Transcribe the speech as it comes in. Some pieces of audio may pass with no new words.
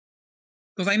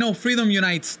Because I know Freedom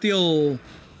Unite's still...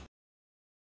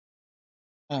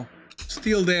 Oh,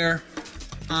 still there.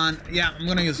 And yeah, I'm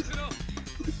gonna use...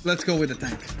 Let's go with the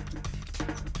tank.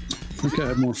 I think I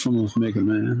had more fun with Mega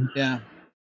Man. Yeah.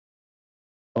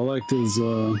 I liked his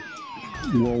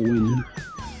whirlwind.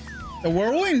 The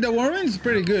whirlwind's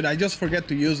pretty good. I just forget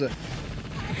to use it.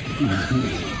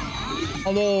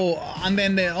 Although, and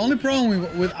then the only problem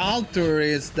with Alter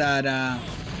is that,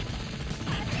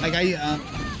 like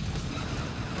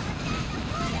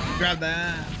grab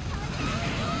that.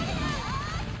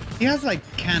 He has like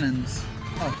cannons.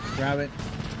 Oh, grab it.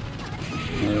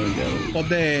 There we go. But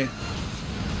the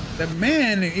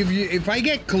man, if I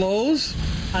get close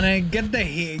and I get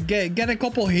get a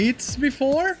couple hits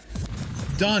before,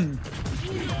 done.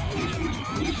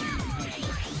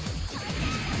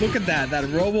 Look at that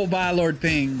Robo Ballard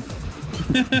thing.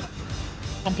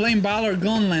 I'm playing Ballard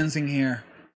gun lancing here.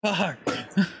 Fuck.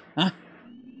 Huh?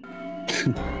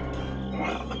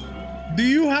 Do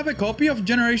you have a copy of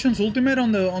Generations Ultimate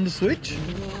on the Switch?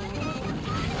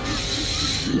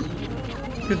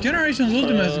 Because Generations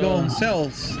Ultimate go on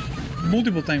sales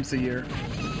multiple times a year.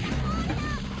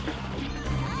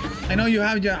 I know you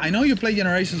have. I know you play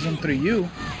Generations on 3U,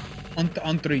 on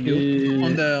 3U,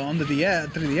 on the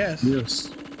 3DS. Yes.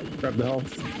 Grab the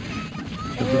health.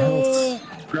 Grab the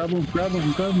health. Grab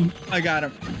him. I got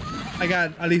him. I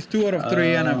got at least 2 out of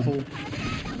 3, and I'm full.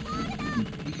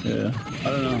 Yeah, I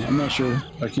don't know. I'm not sure.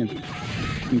 I can't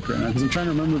think right now because I'm trying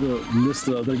to remember the list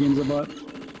of other games I bought.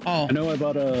 Oh. I know I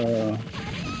bought a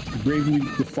Bravely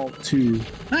Default 2.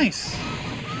 Nice.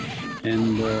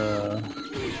 And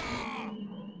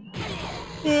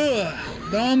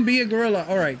don't be a gorilla.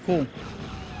 All right, cool.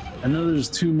 I know there's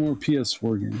 2 more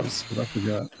PS4 games, but I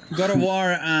forgot. God of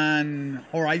War and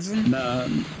Horizon? Nah.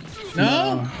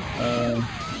 No?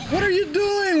 What are you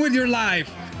doing with your life?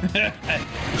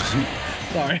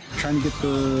 Sorry. Trying to get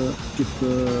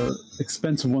the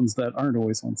expensive ones that aren't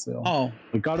always on sale. Oh.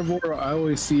 But God of War, I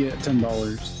always see it at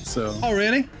 $10. So. Oh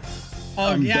really?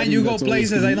 Oh yeah, you go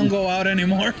places I don't go out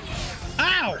anymore.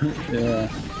 Ow! Yeah.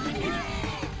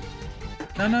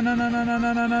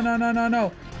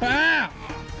 No. Ah!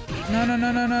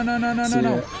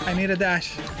 No. I need a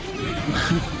dash.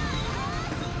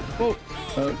 Oh.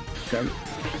 Got it.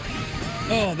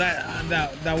 Oh,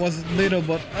 that was little,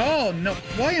 but oh no!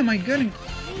 Why am I getting?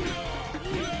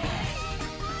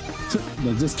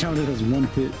 That just counted as 1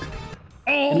 hit.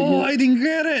 Oh, I didn't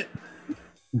get it.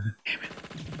 Damn it.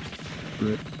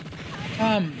 Right.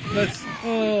 Let's.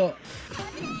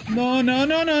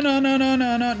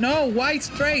 No! White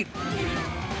straight.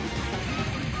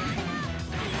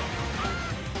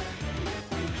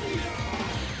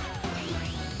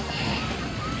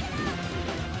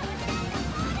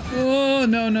 Oh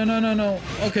no.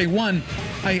 Okay, 1.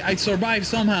 I survived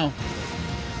somehow.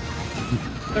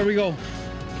 There we go.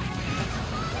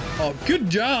 Oh, good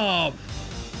job.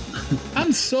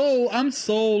 I'm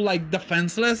so like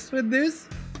defenseless with this.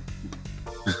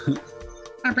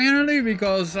 Apparently,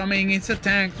 because I mean it's a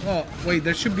tank. Oh wait,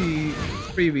 there should be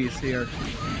freebies here.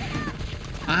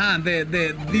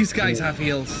 These guys have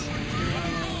heals.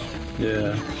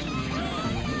 Yeah.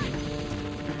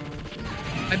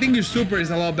 I think your super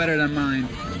is a lot better than mine.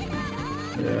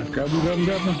 Yeah, grab him.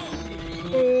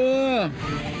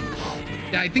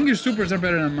 Yeah, I think your supers are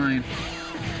better than mine.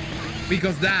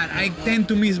 Because I tend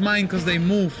to miss mine because they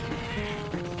move.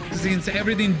 Since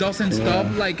everything doesn't stop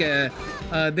like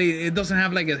it doesn't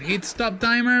have like a hit stop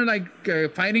timer like a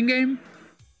fighting game.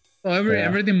 So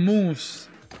everything moves.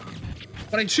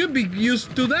 But I should be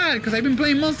used to that because I've been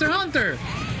playing Monster Hunter.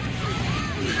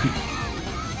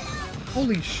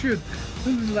 Holy shit.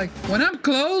 This is like when I'm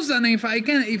close and if I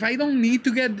don't need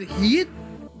to get hit,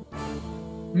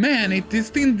 man, this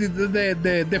thing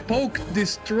the poke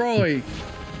destroy.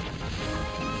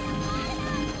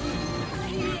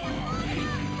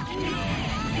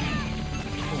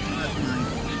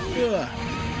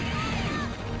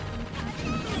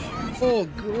 Oh,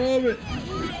 grab it.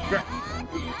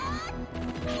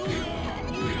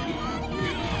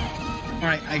 All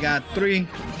right, I got 3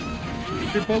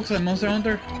 pokes at Monster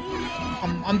Hunter.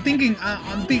 I'm thinking.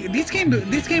 This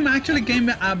game actually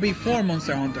came before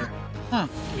Monster Hunter, huh?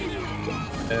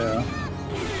 Yeah.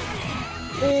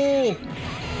 Oh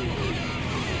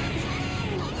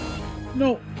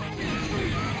no!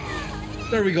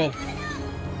 There we go.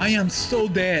 I am so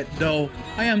dead, though.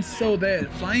 I am so dead.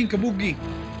 Flying Kabuki.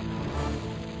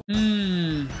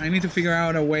 I need to figure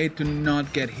out a way to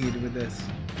not get hit with this.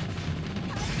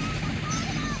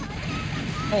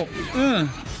 Oh,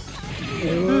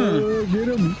 get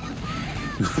him!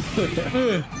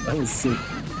 That was sick.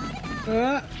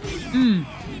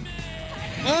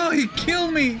 Oh, he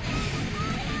killed me.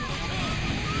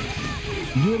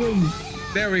 Get him.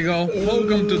 There we go.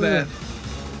 Welcome to death.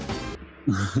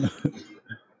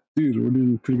 Dude, we're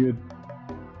doing pretty good.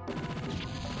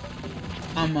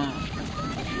 I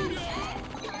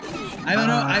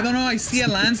don't know. I see a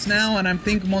lance now, and I'm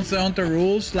thinking Monster Hunter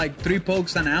rules like 3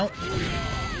 pokes and out.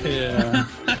 Yeah.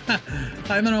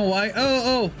 I don't know why.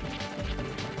 Oh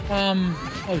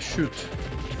shoot.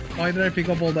 Why did I pick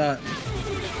up all that?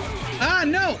 Ah,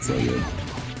 no! So good.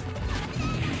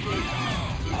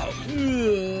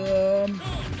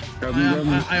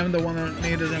 I am the one that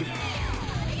needed him.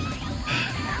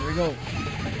 There we go.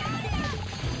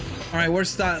 Alright,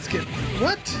 where's that skip?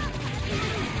 What?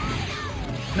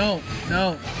 No.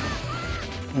 Oh,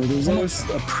 there's always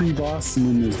a pre-boss and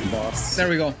then there's the boss. There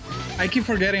we go. I keep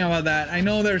forgetting about that. I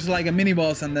know there's like a mini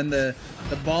boss and then the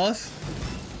boss.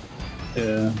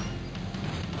 Yeah.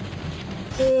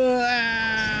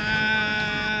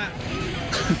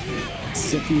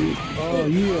 Sicky. Oh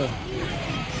yeah.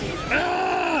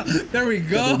 Ah, there we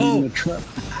go. Trap.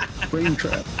 Brain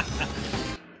trap.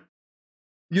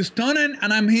 You stun it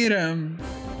and I'm hit him.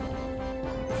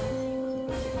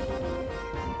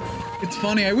 It's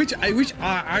funny. I wish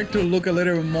Arthur look a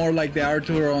little bit more like the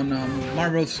Arthur on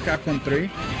Marvel's Capcom 3,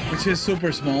 which is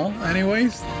super small,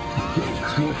 anyways.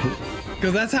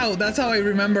 Because that's how I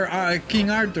remember King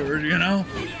Arthur, you know,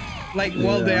 like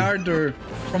well the Arthur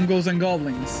from Ghosts and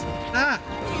Goblins. Ah,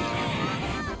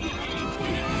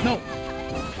 no.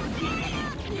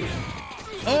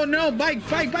 Oh no! Bike!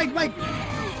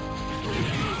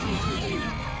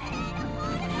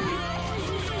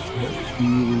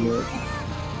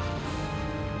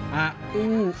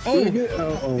 Ooh,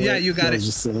 oh, yeah, you got it.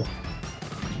 Just,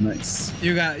 nice.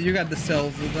 You got the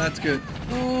cells. That's good.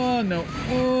 Oh no!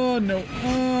 Oh no!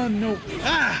 Oh no!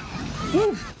 Ah!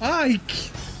 Woo! Ah!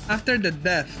 After the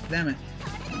death, damn it.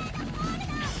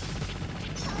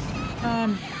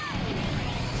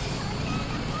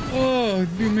 Oh,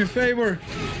 do me a favor.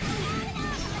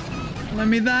 Let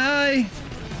me die.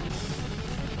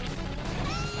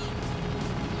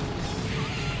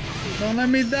 Don't let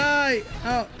me die.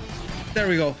 Oh, there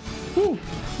we go. Woo.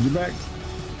 You're back.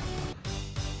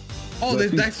 Oh,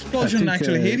 that explosion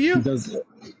actually hit you?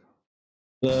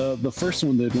 The first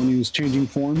one did when he was changing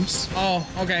forms. Oh,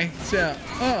 okay. So,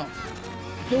 oh.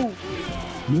 No.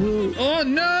 Oh,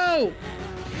 no.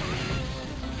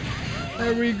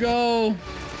 There we go.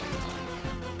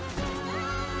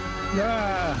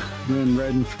 Ah, ran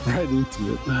right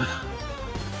into it.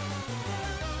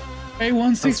 Hey,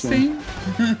 116.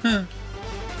 All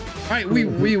right,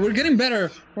 we're getting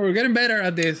better. We're getting better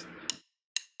at this.